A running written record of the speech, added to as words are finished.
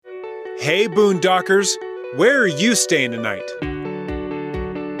Hey Boondockers, where are you staying tonight?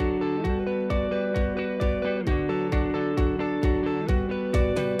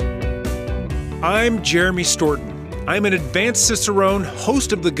 I'm Jeremy Storton. I'm an advanced Cicerone,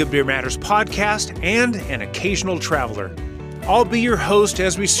 host of the Good Beer Matters podcast, and an occasional traveler. I'll be your host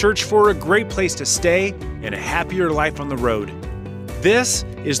as we search for a great place to stay and a happier life on the road. This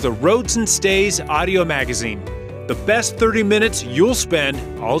is the Roads and Stays audio magazine, the best 30 minutes you'll spend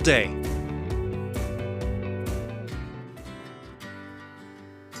all day.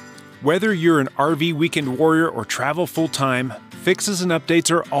 Whether you're an RV weekend warrior or travel full-time, fixes and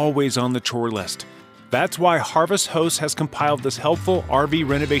updates are always on the chore list. That's why Harvest Hosts has compiled this helpful RV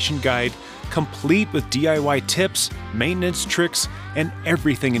renovation guide, complete with DIY tips, maintenance tricks, and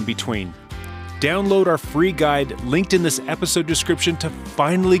everything in between. Download our free guide linked in this episode description to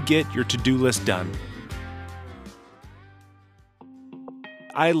finally get your to-do list done.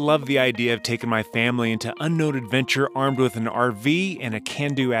 I love the idea of taking my family into unknown adventure armed with an RV and a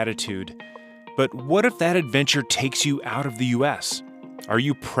can-do attitude. But what if that adventure takes you out of the US? Are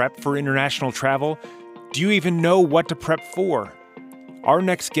you prepped for international travel? Do you even know what to prep for? Our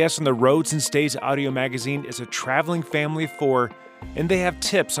next guest on the Roads and Stays audio magazine is a traveling family of four, and they have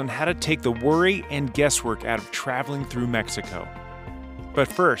tips on how to take the worry and guesswork out of traveling through Mexico. But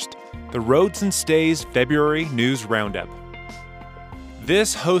first, the Roads and Stays February News Roundup.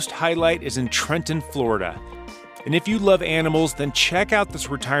 This host highlight is in Trenton, Florida. And if you love animals, then check out this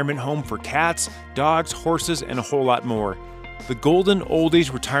retirement home for cats, dogs, horses, and a whole lot more. The Golden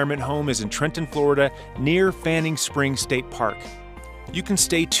Oldies Retirement Home is in Trenton, Florida, near Fanning Springs State Park. You can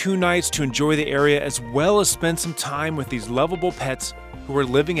stay 2 nights to enjoy the area as well as spend some time with these lovable pets who are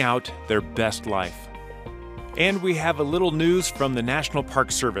living out their best life. And we have a little news from the National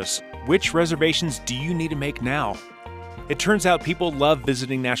Park Service. Which reservations do you need to make now? It turns out people love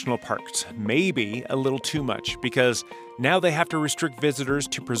visiting national parks, maybe a little too much, because now they have to restrict visitors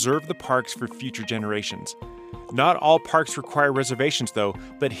to preserve the parks for future generations. Not all parks require reservations though,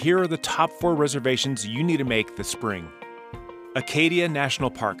 but here are the top 4 reservations you need to make this spring. Acadia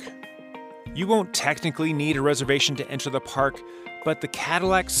National Park. You won't technically need a reservation to enter the park, but the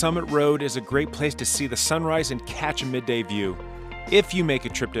Cadillac Summit Road is a great place to see the sunrise and catch a midday view. If you make a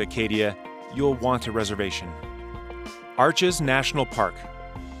trip to Acadia, you'll want a reservation. Arches National Park.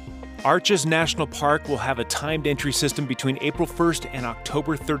 Arches National Park will have a timed entry system between April 1st and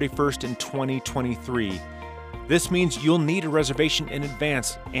October 31st in 2023. This means you'll need a reservation in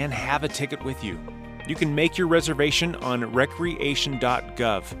advance and have a ticket with you. You can make your reservation on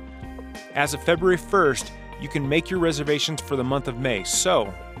recreation.gov. As of February 1st, you can make your reservations for the month of May,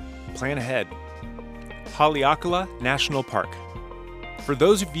 so plan ahead. Haleakala National Park. For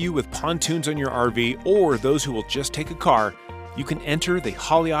those of you with pontoons on your RV or those who will just take a car, you can enter the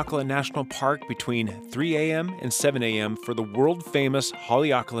Haleakala National Park between 3 a.m. and 7 a.m. for the world-famous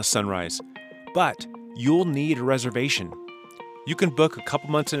Haleakala sunrise. But you'll need a reservation. You can book a couple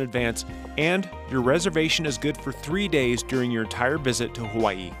months in advance, and your reservation is good for 3 days during your entire visit to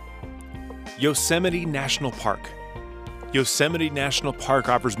Hawaii. Yosemite National Park. Yosemite National Park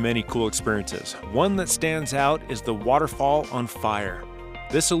offers many cool experiences. One that stands out is the Waterfall on Fire.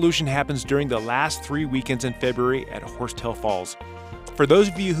 This illusion happens during the last 3 weekends in February at Horsetail Falls. For those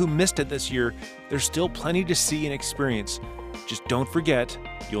of you who missed it this year, there's still plenty to see and experience. Just don't forget,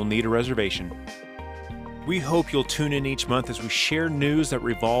 you'll need a reservation. We hope you'll tune in each month as we share news that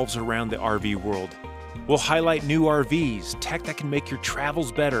revolves around the RV world. We'll highlight new RVs, tech that can make your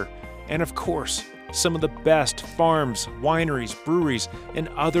travels better, and of course, some of the best farms, wineries, breweries, and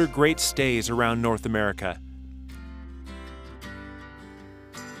other great stays around North America.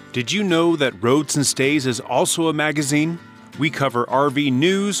 Did you know that Roads and Stays is also a magazine? We cover RV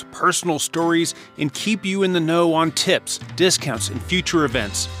news, personal stories, and keep you in the know on tips, discounts, and future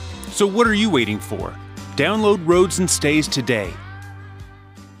events. So what are you waiting for? Download Roads and Stays today.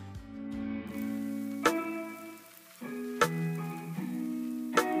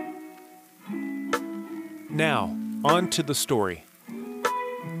 Now, on to the story.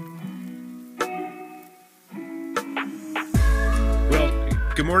 Well,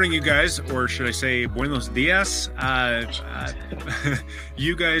 good morning, you guys, or should I say buenos dias?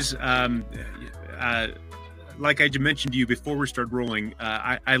 You guys, like I mentioned to you before we started rolling,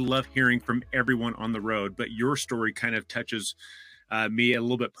 I love hearing from everyone on the road, but your story kind of touches me a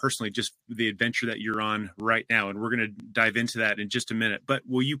little bit personally, just the adventure that you're on right now. And we're going to dive into that in just a minute. But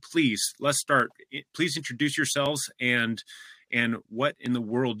will you please, let's start. Please introduce yourselves and what in the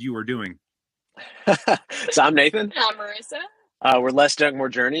world you are doing. So I'm Nathan. I'm Marissa. We're Less Junk, More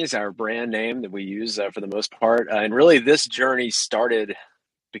Journeys, our brand name that we use for the most part. And really this journey started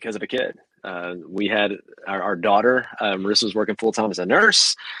because of a kid. We had our daughter, Marissa was working full time as a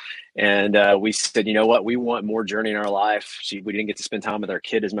nurse. And we said, you know what, we want more journey in our life. We didn't get to spend time with our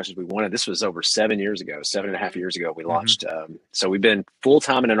kid as much as we wanted. This was over 7 years ago, 7.5 years ago, we launched. So we've been full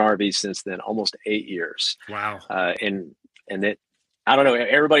time in an RV since then, almost 8 years. Wow. And it, I don't know,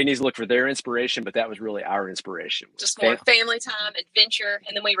 everybody needs to look for their inspiration, but that was really our inspiration. Just more family time, adventure.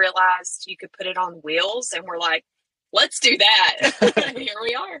 And then we realized you could put it on wheels, and we're like, let's do that. Here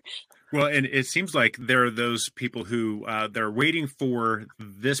we are. Well, and it seems like there are those people who they're waiting for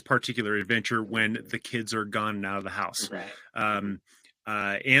this particular adventure when the kids are gone and out of the house. Right.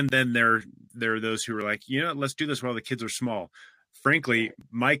 And then there are those who are like, let's do this while the kids are small. Frankly,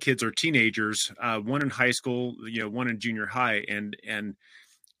 my kids are teenagers, one in high school, one in junior high. And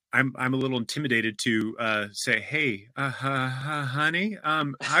I'm a little intimidated to say, hey, honey,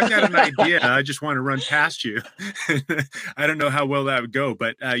 I've got an idea. I just want to run past you. I don't know how well that would go,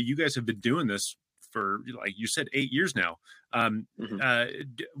 but you guys have been doing this for, like you said, 8 years now.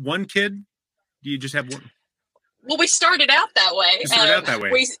 One kid? Do you just have one? Well, we started out that way.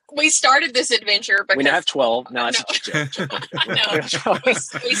 We started this adventure because we now have 12. No, we started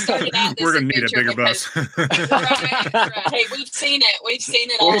out this We're going to need a bigger bus. Right. Hey, we've seen it. We've seen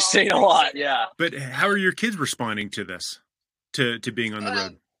it all. We've seen a lot, yeah. But how are your kids responding to this, to being on the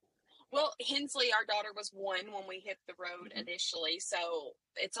road? Well, Hensley, our daughter, was 1 when we hit the road initially, so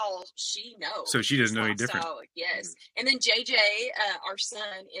it's all she knows. So she doesn't know any different. Yes. And then JJ, our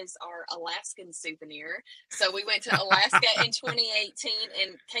son, is our Alaskan souvenir. So we went to Alaska in 2018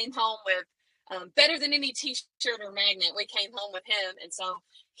 and came home with better than any T-shirt or magnet. We came home with him, and so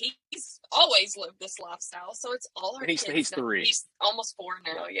he's always lived this lifestyle. So it's all our kids. He's 3. He's almost 4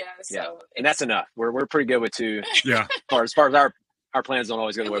 now. Yeah. So and that's enough. We're pretty good with 2. Yeah. As far as our plans don't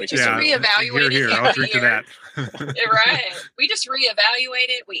always go the way we just reevaluate it. I'll drink to that. Right. We just reevaluate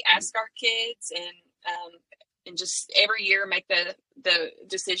it. We ask our kids and just every year make the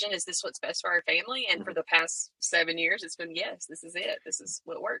decision, is this what's best for our family? And for the past 7 years, it's been, yes, this is it. This is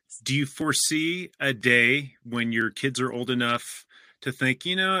what works. Do you foresee a day when your kids are old enough to think,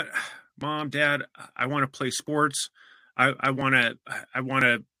 Mom, Dad, I want to play sports. I want to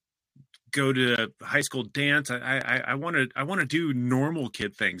go to high school dance. I want to do normal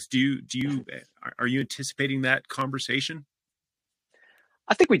kid things. Are you anticipating that conversation?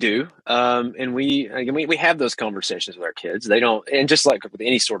 I think we do. And we have those conversations with our kids. They don't, and just like with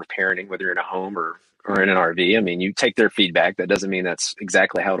any sort of parenting, whether you're in a home or in an RV, I mean, you take their feedback. That doesn't mean that's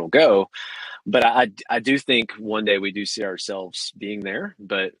exactly how it'll go. But I do think one day we do see ourselves being there.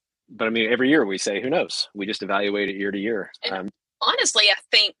 But I mean, every year we say, who knows? We just evaluate it year to year. Honestly, I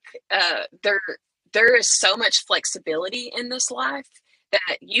think there is so much flexibility in this life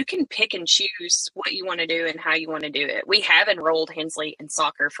that you can pick and choose what you want to do and how you want to do it. We have enrolled Hensley in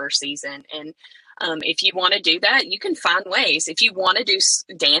soccer for a season, and if you want to do that, you can find ways. If you want to do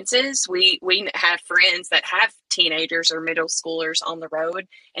dances, we have friends that have teenagers or middle schoolers on the road,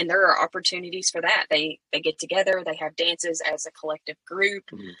 and there are opportunities for that. They get together, they have dances as a collective group.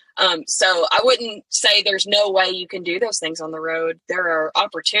 So I wouldn't say there's no way you can do those things on the road. There are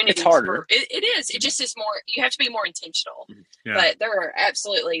opportunities. It's harder. It is. It just is more. You have to be more intentional. Yeah. But there are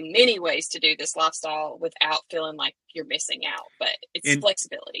absolutely many ways to do this lifestyle without feeling like you're missing out. But it's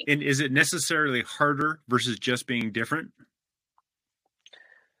flexibility. And is it necessarily harder versus just being different?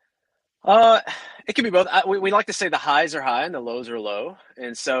 It can be both. We like to say the highs are high and the lows are low.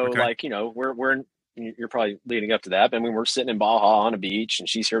 And so you're probably leading up to that. But when we're sitting in Baja on a beach and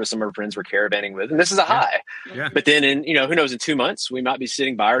she's here with some of her friends we're caravanning with, and this is a high. Yeah. But then who knows, in 2 months, we might be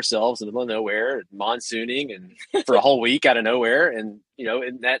sitting by ourselves in the middle of nowhere, monsooning and for a whole week out of nowhere. And,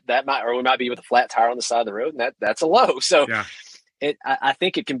 and that might, or we might be with a flat tire on the side of the road, and that's a low. So I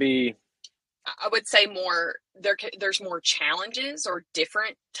think it can be, I would say there's more challenges or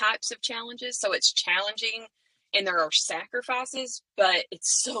different types of challenges. So it's challenging and there are sacrifices, but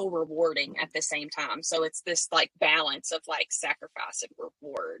it's so rewarding at the same time. So it's this like balance of like sacrifice and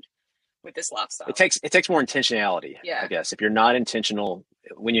reward with this lifestyle. It takes more intentionality, I guess. If you're not intentional,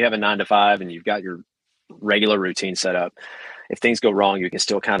 when you have a 9 to 5 and you've got your regular routine set up, if things go wrong, you can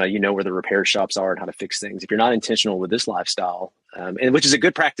still kind of, where the repair shops are and how to fix things. If you're not intentional with this lifestyle, and which is a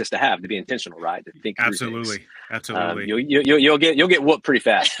good practice to have, to be intentional, right? To think through things. Absolutely. You'll get whooped pretty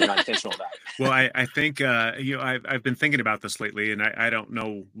fast if you're not intentional about it. Well, I think, I've been thinking about this lately, and I don't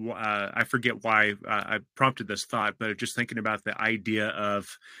know, I forget why I prompted this thought, but just thinking about the idea of,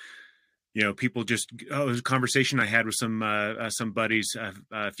 people just, it was a conversation I had with some buddies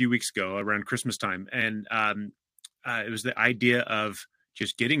a few weeks ago around Christmas time. And it was the idea of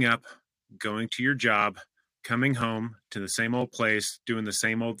just getting up, going to your job, coming home to the same old place, doing the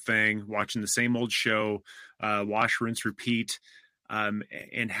same old thing, watching the same old show, wash, rinse, repeat,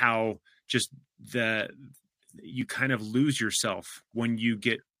 and how just you kind of lose yourself when you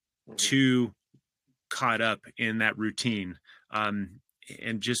get too caught up in that routine, and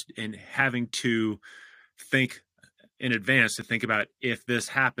having to think in advance to think about, if this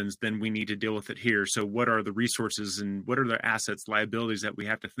happens, then we need to deal with it here. So what are the resources and what are the assets, liabilities that we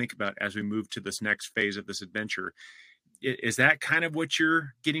have to think about as we move to this next phase of this adventure? Is that kind of what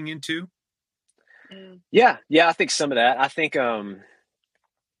you're getting into? Yeah. I think some of that. I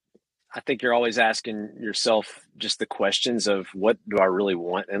think you're always asking yourself just the questions of, what do I really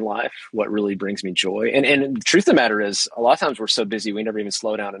want in life? What really brings me joy? And the truth of the matter is, a lot of times we're so busy, we never even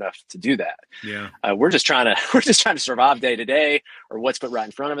slow down enough to do that. Yeah. We're just trying to survive day to day, or what's put right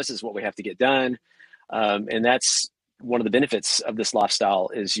in front of us is what we have to get done. And that's one of the benefits of this lifestyle,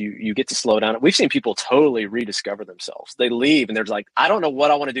 is you get to slow down. We've seen people totally rediscover themselves. They leave and they're like, I don't know what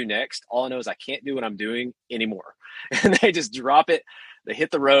I want to do next. All I know is I can't do what I'm doing anymore. And they just drop it. They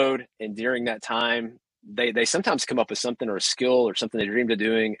hit the road, and during that time, they sometimes come up with something, or a skill or something they dreamed of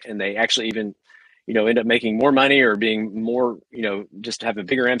doing, and they actually even, end up making more money, or being more, just have a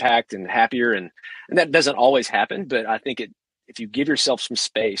bigger impact and happier. And that doesn't always happen, but I think if you give yourself some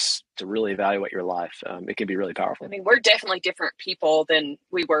space to really evaluate your life, it can be really powerful. I mean, we're definitely different people than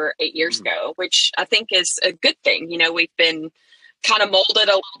we were 8 years ago, which I think is a good thing. We've been kind of molded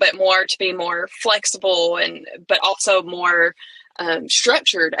a little bit more to be more flexible, but also more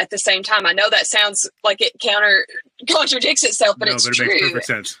structured at the same time. I know that sounds like it contradicts itself, but it's true. It makes perfect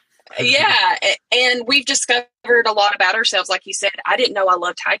sense. Yeah. And we've discovered a lot about ourselves. Like you said, I didn't know I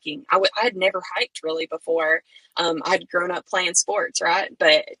loved hiking. I had never hiked really before. I'd grown up playing sports, right?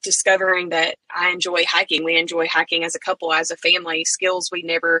 But discovering that I enjoy hiking. We enjoy hiking as a couple, as a family, skills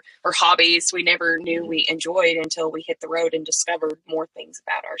or hobbies we never knew we enjoyed until we hit the road and discovered more things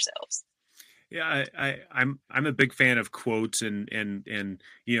about ourselves. Yeah, I'm a big fan of quotes, and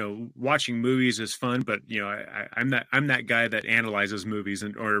watching movies is fun, but I'm that guy that analyzes movies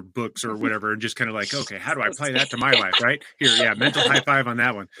or books or whatever, and just kind of like, okay, how do I apply that to my life, right? Here, yeah, mental high five on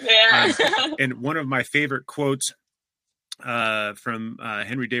that one. Yeah. And one of my favorite quotes from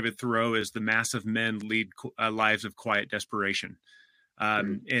Henry David Thoreau is, "The mass of men lead lives of quiet desperation."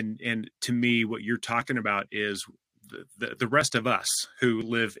 And to me, what you're talking about is the rest of us who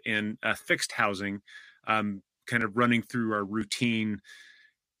live in fixed housing, kind of running through our routine.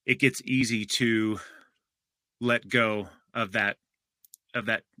 It gets easy to let go of that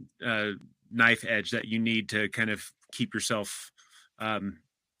knife edge that you need to kind of keep yourself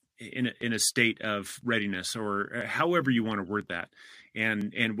in a state of readiness, or however you want to word that.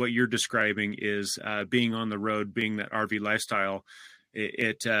 And what you're describing is being on the road, being that RV lifestyle.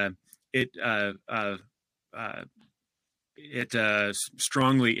 It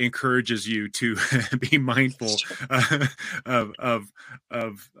strongly encourages you to be mindful of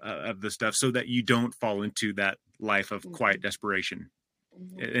the stuff, so that you don't fall into that life of quiet desperation.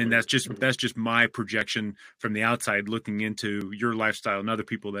 And that's just my projection from the outside, looking into your lifestyle and other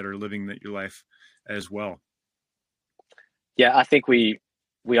people that are living your life as well. Yeah, I think we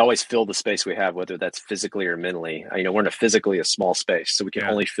always fill the space we have, whether that's physically or mentally. We're in a small space, so we can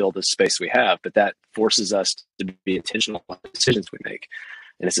only fill the space we have, but that forces us to be intentional about the decisions we make.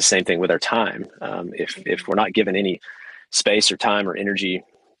 And it's the same thing with our time. If we're not given any space or time or energy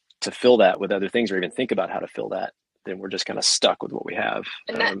to fill that with other things, or even think about how to fill that, then we're just kind of stuck with what we have.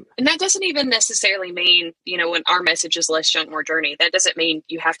 And that doesn't even necessarily mean, when our message is less junk, more journey, that doesn't mean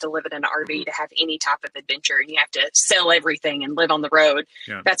you have to live in an RV to have any type of adventure and you have to sell everything and live on the road.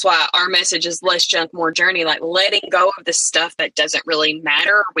 Yeah. That's why our message is less junk, more journey, like letting go of the stuff that doesn't really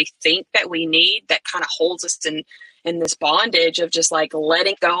matter, or we think that we need, that kind of holds us in this bondage of just like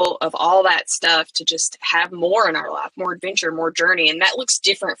letting go of all that stuff to just have more in our life, more adventure, more journey. And that looks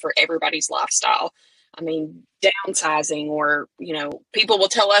different for everybody's lifestyle. I mean, downsizing, or, people will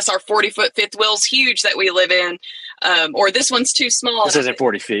tell us our 40-foot fifth wheel's huge that we live in, or this one's too small. This isn't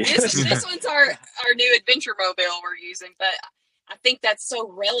 40 feet. This one's our new adventure mobile we're using. But I think that's so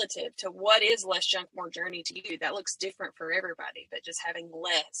relative to what is less junk, more journey to you. That looks different for everybody, but just having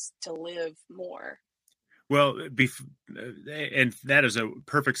less to live more. Well, and that is a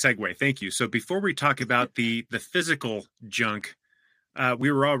perfect segue. Thank you. So before we talk about the physical junk,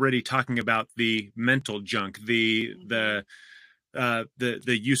 we were already talking about the mental junk, the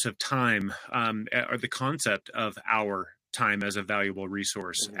use of time, or the concept of our time as a valuable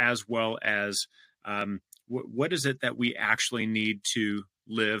resource, as well as what is it that we actually need to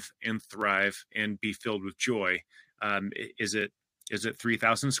live and thrive and be filled with joy? Is it Is it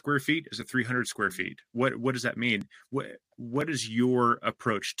 3,000 square feet? Is it 300 square feet? What does that mean? What is your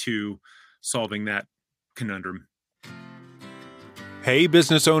approach to solving that conundrum? Hey,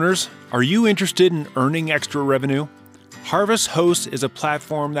 business owners, are you interested in earning extra revenue? Harvest Hosts is a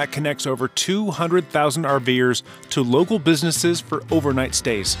platform that connects over 200,000 RVers to local businesses for overnight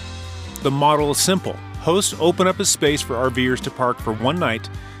stays. The model is simple. Hosts open up a space for RVers to park for one night,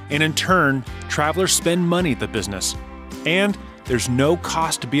 and in turn, travelers spend money at the business. And there's no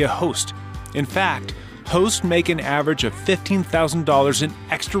cost to be a host. In fact, hosts make an average of $15,000 in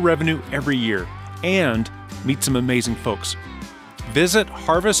extra revenue every year and meet some amazing folks. Visit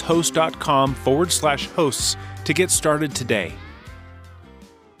harvesthost.com/hosts to get started today.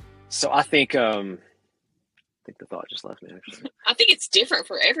 So I think the thought just left me, actually. I think it's different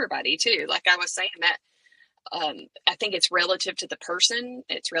for everybody too. Like I was saying that, I think it's relative to the person.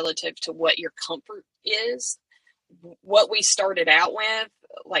 It's relative to what your comfort is. What we started out with,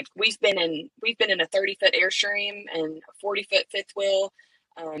 like we've been in a 30-foot Airstream and a 40-foot fifth wheel.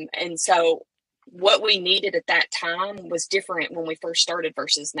 And so what we needed at that time was different when we first started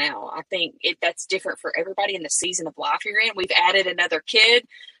versus now. I think that's different for everybody in the season of life you're in. We've added another kid,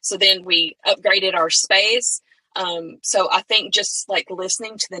 so then we upgraded our space. So I think just like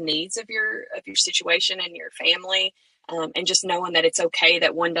listening to the needs of your situation and your family, and just knowing that it's okay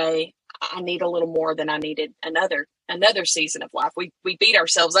that one day I need a little more than I needed another season of life. We beat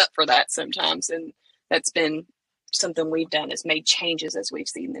ourselves up for that sometimes, and that's been something we've done, is made changes as we've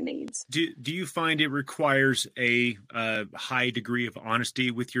seen the needs. Do you find it requires a high degree of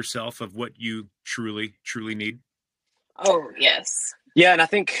honesty with yourself of what you truly need? Oh, yes. Yeah, and I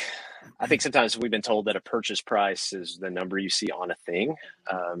think sometimes we've been told that a purchase price is the number you see on a thing,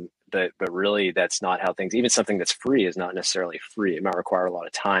 but really that's not how things. Even something that's free is not necessarily free. It might require a lot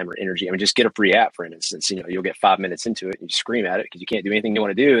of time or energy. I mean, just get a free app, for instance. You'll get 5 minutes into it and you scream at it because you can't do anything you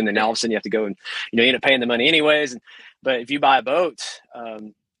want to do, and then all of a sudden you have to go and you end up paying the money anyways. But if you buy a boat,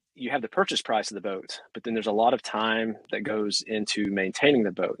 you have the purchase price of the boat, but then there's a lot of time that goes into maintaining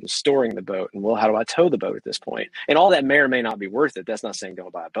the boat and storing the boat. And well, how do I tow the boat at this point? And all that may or may not be worth it. That's not saying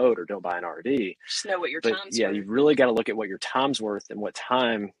don't buy a boat or don't buy an RV. Just know what your time's worth. You've really got to look at what your time's worth and what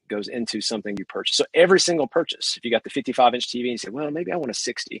time goes into something you purchase. So every single purchase, if you got the 55-inch TV and you say, well, maybe I want a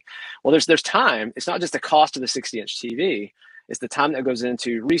 60. Well, there's time. It's not just the cost of the 60-inch TV. It's the time that goes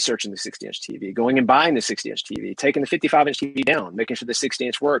into researching the 60-inch TV, going and buying the 60-inch TV, taking the 55-inch TV down, making sure the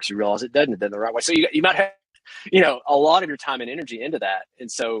 60-inch works. You realize it doesn't the right way. So you might have, a lot of your time and energy into that. And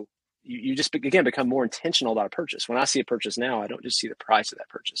so you just, again, become more intentional about a purchase. When I see a purchase now, I don't just see the price of that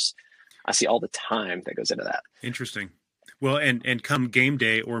purchase. I see all the time that goes into that. Interesting. Well, and come game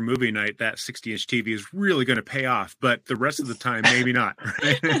day or movie night, that 60-inch TV is really going to pay off, but the rest of the time, maybe not.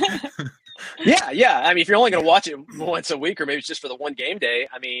 Right? Yeah. I mean, if you're only going to watch it once a week, or maybe it's just for the one game day,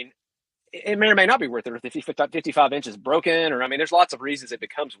 I mean, it may or may not be worth it. If the 55 inches broken, or, I mean, there's lots of reasons it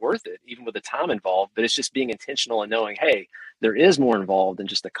becomes worth it, even with the time involved, but it's just being intentional and knowing, hey, there is more involved than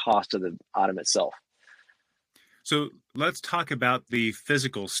just the cost of the item itself. So let's talk about the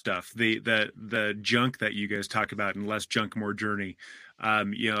physical stuff, the junk that you guys talk about in Less Junk, More Journey.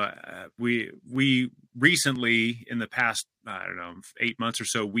 We recently, in the past, 8 months or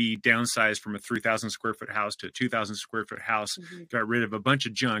so, we downsized from a 3,000 square foot house to a 2,000 square foot house. Mm-hmm. Got rid of a bunch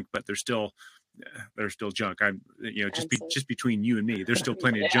of junk, but there's still junk. Just between you and me, there's still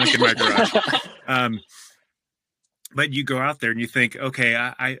plenty of junk in my garage. But you go out there and you think, okay,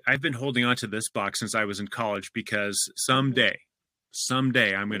 I've been holding on to this box since I was in college because someday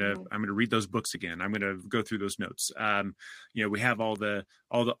I'm gonna read those books again. I'm gonna go through those notes. We have all the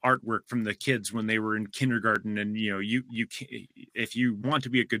artwork from the kids when they were in kindergarten, and you can't, if you want to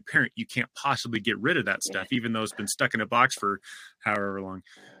be a good parent, you can't possibly get rid of that stuff, even though it's been stuck in a box for however long.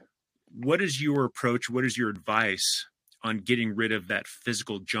 What is your approach? What is your advice on getting rid of that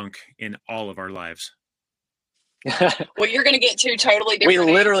physical junk in all of our lives? Well, you're going to get two totally different.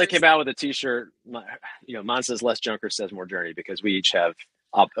 We literally came out with a T-shirt. Mine says "Less Junker says More Journey" because we each have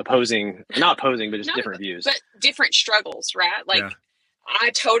not opposing, but just different views, but different struggles, right? Like, I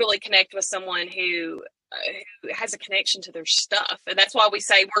totally connect with someone who has a connection to their stuff, and that's why we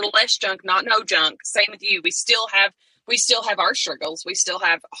say we're less junk, not no junk. Same with you. We still have our struggles. We still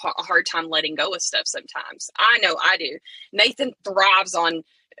have a hard time letting go of stuff sometimes. I know I do. Nathan thrives on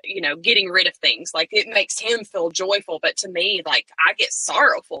getting rid of things. Like, it makes him feel joyful, but to me, like, I get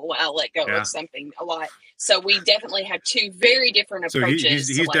sorrowful when I let go of something a lot. So we definitely have two very different approaches.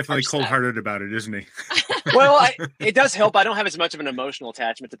 So he's definitely cold-hearted about it, isn't he? Well, it does help. I don't have as much of an emotional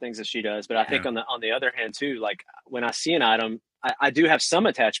attachment to things as she does, but I think on the other hand too, like when I see an item, I do have some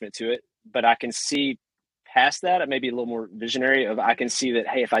attachment to it, but I can see past that. It may be a little more visionary of, I can see that,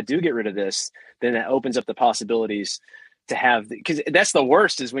 hey, if I do get rid of this, then that opens up the possibilities to have, because that's the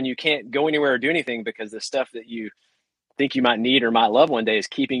worst, is when you can't go anywhere or do anything because the stuff that you think you might need or might love one day is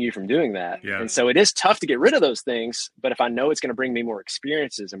keeping you from doing that. Yeah. And so it is tough to get rid of those things. But if I know it's going to bring me more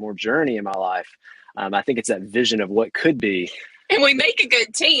experiences and more journey in my life, I think it's that vision of what could be. And we make a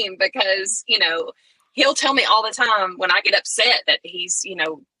good team because, you know, he'll tell me all the time when I get upset that he's, you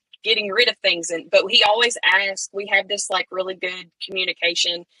know, getting rid of things. But he always asks, we have this like really good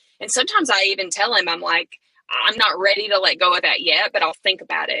communication. And sometimes I even tell him, I'm like, I'm not ready to let go of that yet, but I'll think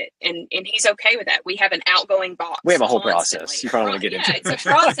about it. And he's okay with that. We have an outgoing box. We have a whole constantly. process. You probably want to get into it. It's a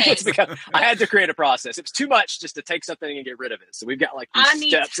process. Because I had to create a process. It's too much just to take something and get rid of it. So we've got like these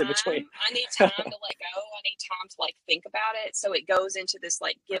steps in between. I need time to let go. I need time to like think about it. So it goes into this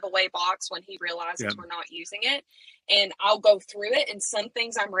like giveaway box when he realizes we're not using it. And I'll go through it, and some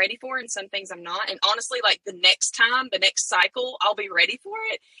things I'm ready for and some things I'm not. And honestly, like the next cycle, I'll be ready for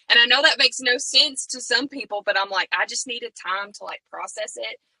it. And I know that makes no sense to some people, but I'm like, I just needed time to like process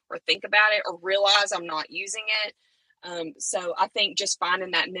it or think about it or realize I'm not using it. So I think just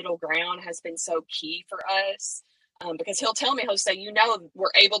finding that middle ground has been so key for us. Because he'll say, you know,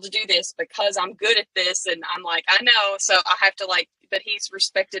 we're able to do this because I'm good at this. And I'm like, I know. So I have to but he's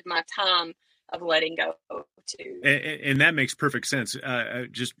respected my time of letting go too. And that makes perfect sense.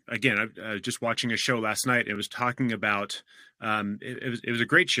 Just watching a show last night. It was talking about, it was a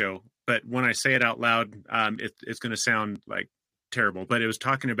great show, but when I say it out loud, it's going to sound like terrible, but it was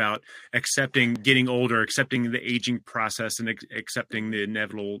talking about getting older, accepting the aging process, and accepting the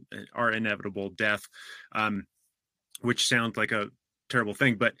inevitable death, which sounds like a terrible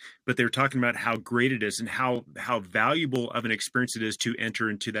thing, but they were talking about how great it is and how valuable of an experience it is to enter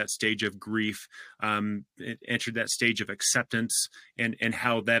into that stage of grief, enter that stage of acceptance, and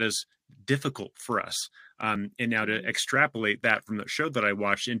how that is difficult for us. And now to extrapolate that from the show that I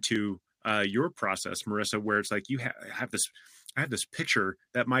watched into your process, Marissa, where it's like I have this picture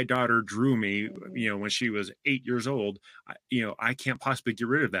that my daughter drew me, you know, when she was 8 years old. I can't possibly get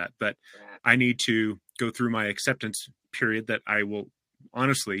rid of that, but I need to go through my acceptance period that I will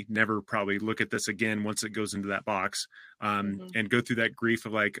honestly never probably look at this again once it goes into that box, and go through that grief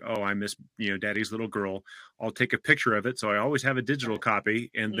of like, oh, I miss, daddy's little girl. I'll take a picture of it, so I always have a digital copy,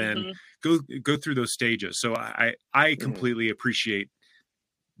 and then go through those stages. So I completely appreciate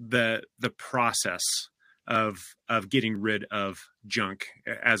the process of getting rid of junk,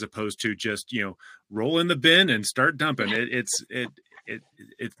 as opposed to just roll in the bin and start dumping.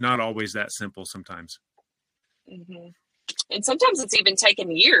 It's not always that simple sometimes. And sometimes it's even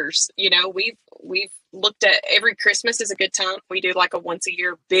taken years. We've looked at every Christmas is a good time. We do like a once a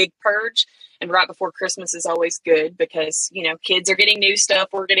year big purge, and right before Christmas is always good because, kids are getting new stuff.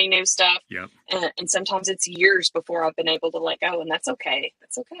 We're getting new stuff. Yeah. And sometimes it's years before I've been able to let go, and that's okay.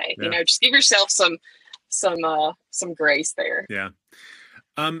 That's okay. Yeah. Just give yourself some grace there. Yeah.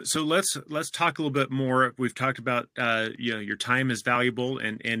 So let's talk a little bit more. We've talked about, your time is valuable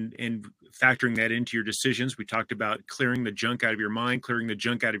and factoring that into your decisions. We talked about clearing the junk out of your mind, clearing the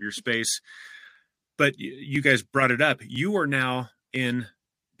junk out of your space. But you guys brought it up. You are now in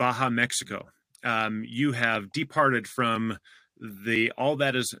Baja, Mexico. You have departed from all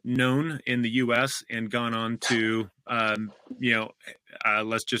that is known in the U.S. and gone on to,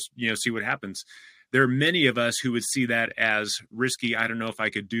 let's just, see what happens. There are many of us who would see that as risky. I don't know if I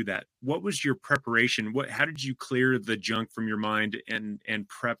could do that. What was your preparation? How did you clear the junk from your mind and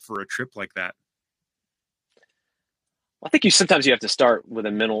prep for a trip like that? I think sometimes you have to start with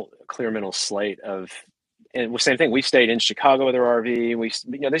a clear mental slate and the same thing. We've stayed in Chicago with our RV.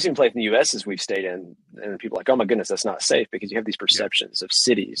 There's even places in the U.S. as we've stayed in, and people are like, oh my goodness, that's not safe, because you have these perceptions of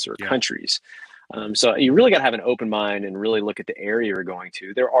cities or countries. So you really got to have an open mind and really look at the area you're going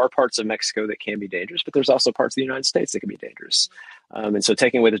to. There are parts of Mexico that can be dangerous, but there's also parts of the United States that can be dangerous. And so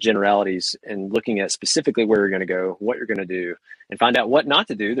taking away the generalities and looking at specifically where you're going to go, what you're going to do, and find out what not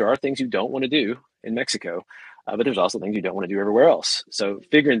to do. There are things you don't want to do in Mexico, but there's also things you don't want to do everywhere else. So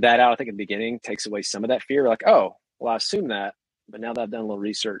figuring that out, I think at the beginning takes away some of that fear. Like, oh, well, I assume that, but now that I've done a little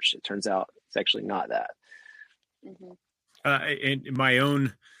research, it turns out it's actually not that. In my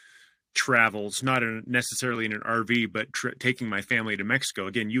own travels, not necessarily in an RV, but taking my family to Mexico.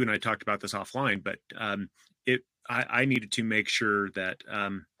 Again, you and I talked about this offline, but I needed to make sure that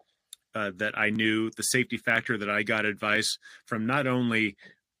that I knew the safety factor, that I got advice from not only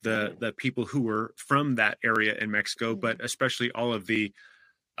the people who were from that area in Mexico, but especially all of the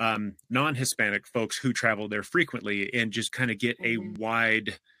non-Hispanic folks who travel there frequently, and just kind of get a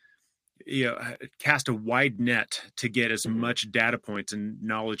wide cast a wide net to get as much data points and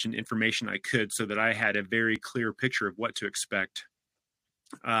knowledge and information I could, so that I had a very clear picture of what to expect.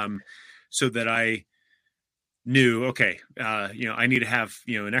 So that I knew, okay, I need to have,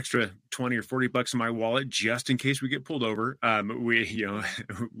 an extra 20 or 40 bucks in my wallet just in case we get pulled over. We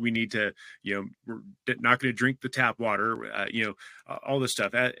need to, we're not going to drink the tap water, all this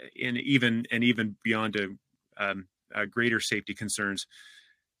stuff, and even beyond greater safety concerns.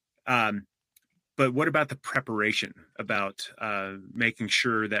 But what about the preparation, about making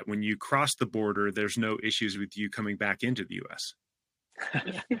sure that when you cross the border, there's no issues with you coming back into the U.S.?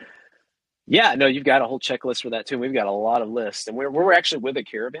 Yeah, no, you've got a whole checklist for that too. We've got a lot of lists, and we're actually with a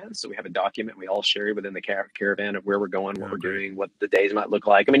caravan, so we have a document we all share within the caravan of where we're going, what we're doing, what the days might look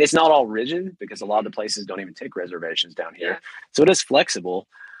like. I mean, it's not all rigid because a lot of the places don't even take reservations down here, so it is flexible.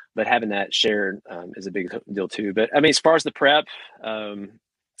 But having that shared is a big deal too. But I mean, as far as the prep, I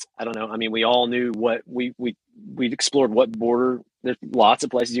don't know. I mean, we all knew what we explored what border. There's lots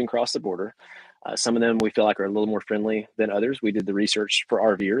of places you can cross the border. Some of them we feel like are a little more friendly than others. We did the research for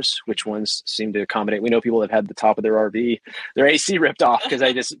RVers, which ones seem to accommodate. We know people that have the top of their RV, their AC ripped off because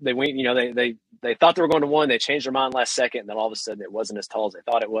they went, they thought they were going to one, they changed their mind last second, and then all of a sudden it wasn't as tall as they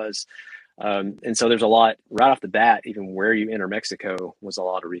thought it was. And so there's a lot right off the bat, even where you enter Mexico was a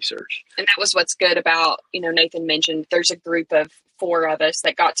lot of research. And that was what's good about, Nathan mentioned there's a group of 4 of us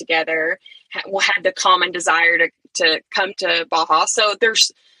that got together, had the common desire to come to Baja. So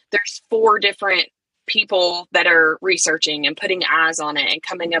there's 4 different people that are researching and putting eyes on it and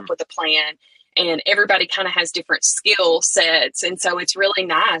coming up with a plan, and everybody kind of has different skill sets. And so it's really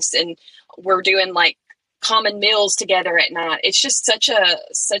nice. And we're doing like common meals together at night. It's just such a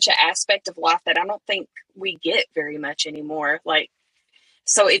aspect of life that I don't think we get very much anymore.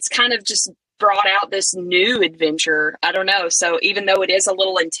 So it's kind of just brought out this new adventure. I don't know. So even though it is a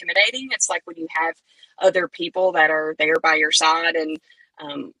little intimidating, it's like when you have other people that are there by your side and,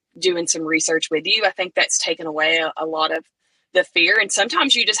 doing some research with you, I think that's taken away a lot of the fear. And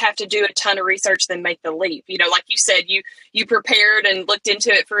sometimes you just have to do a ton of research, then make the leap. Like you said, you prepared and looked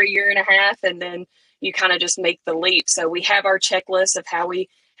into it for a year and a half, and then you kind of just make the leap. So we have our checklist of how we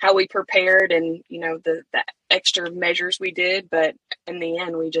prepared and, the extra measures we did. But in the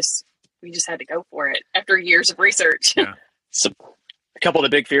end, we just had to go for it after years of research. Yeah. So a couple of the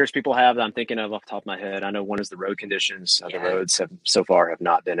big fears people have that I'm thinking of off the top of my head, I know one is the road conditions. The roads so far have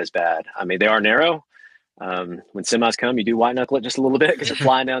not been as bad. I mean, they are narrow. When semis come, you do white knuckle it just a little bit because they're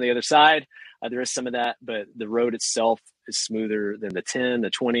flying down the other side. There is some of that, but the road itself is smoother than the 10, the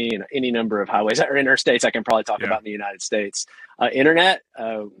 20, and any number of highways or interstates I can probably talk about in the United States. Internet,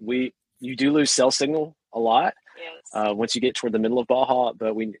 you do lose cell signal a lot once you get toward the middle of Baja,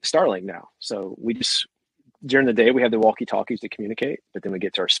 but we Starlink now. So we just, during the day, we have the walkie-talkies to communicate, but then we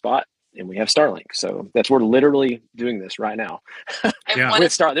get to our spot and we have Starlink. So we're literally doing this right now.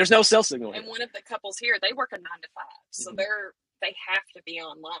 There's no cell signal. And one of the couples here, they work a 9 to 5. So they have to be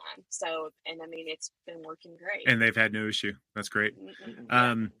online. So, and I mean, it's been working great. And they've had no issue. That's great.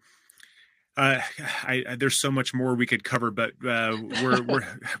 There's so much more we could cover, but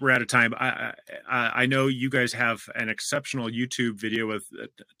we're out of time. I know you guys have an exceptional YouTube video with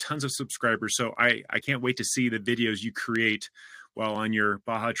tons of subscribers, so I can't wait to see the videos you create while on your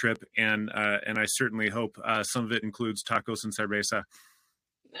Baja trip, and I certainly hope some of it includes tacos and cerveza.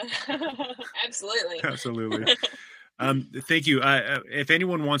 Absolutely. Thank you. If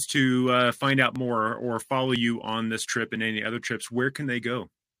anyone wants to find out more or follow you on this trip and any other trips, where can they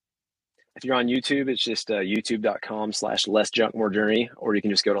go? If you're on YouTube, it's just youtube.com/lessjunkmorejourney, or you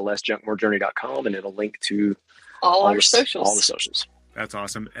can just go to lessjunkmorejourney.com and it'll link to all the socials. That's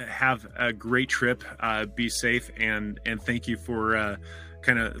awesome. Have a great trip. Be safe, and thank you for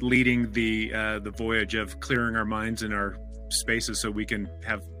kind of leading the voyage of clearing our minds and our spaces so we can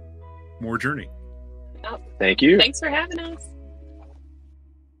have more journey. Oh, thank you. Thanks for having us.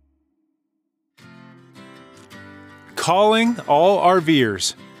 Calling all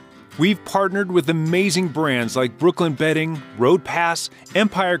RVers. We've partnered with amazing brands like Brooklyn Bedding, Road Pass,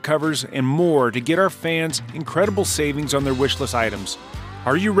 Empire Covers, and more to get our fans incredible savings on their wishlist items.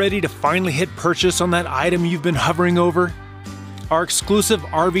 Are you ready to finally hit purchase on that item you've been hovering over? Our exclusive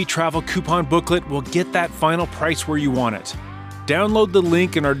RV travel coupon booklet will get that final price where you want it. Download the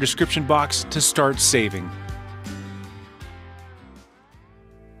link in our description box to start saving.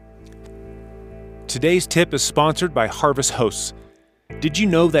 Today's tip is sponsored by Harvest Hosts. Did you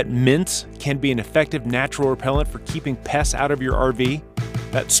know that mints can be an effective natural repellent for keeping pests out of your RV?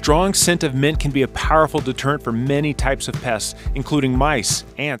 That strong scent of mint can be a powerful deterrent for many types of pests, including mice,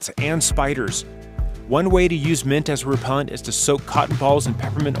 ants, and spiders. One way to use Mint as a repellent is to soak cotton balls in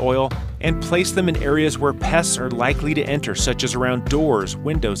peppermint oil and place them in areas where pests are likely to enter, such as around doors,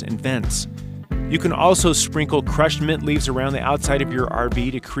 windows, and vents. You can also sprinkle crushed mint leaves around the outside of your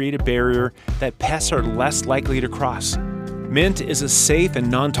RV to create a barrier that pests are less likely to cross. Mint is a safe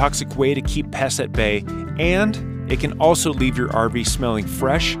and non-toxic way to keep pests at bay, and it can also leave your RV smelling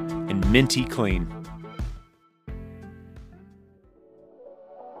fresh and minty clean.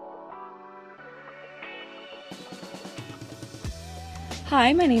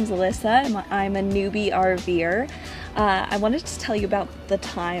 Hi, my name's Alyssa. I'm a newbie RVer. I wanted to tell you about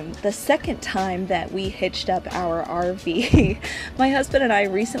the second time that we hitched up our RV. My husband and I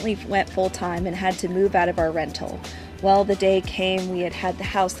recently went full-time and had to move out of our rental. Well, the day came, we had the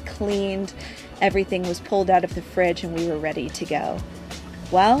house cleaned, everything was pulled out of the fridge, and we were ready to go.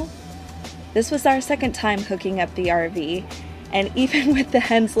 Well, this was our second time hooking up the RV. And even with the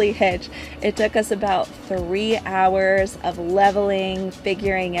Hensley hitch, it took us about 3 hours of leveling,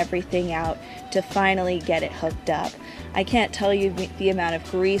 figuring everything out to finally get it hooked up. I can't tell you the amount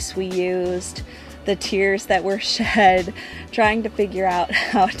of grease we used, the tears that were shed, trying to figure out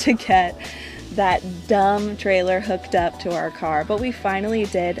how to get that dumb trailer hooked up to our car. But we finally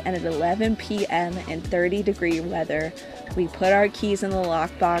did, and at 11 p.m. in 30-degree weather, we put our keys in the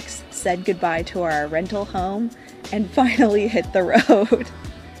lockbox, said goodbye to our rental home, and finally hit the road.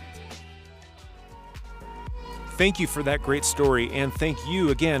 Thank you for that great story, and thank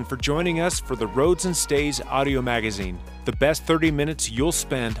you again for joining us for the Roads and Stays audio magazine, the best 30 minutes you'll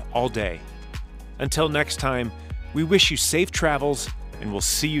spend all day. Until next time, we wish you safe travels, and we'll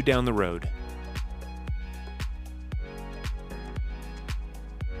see you down the road.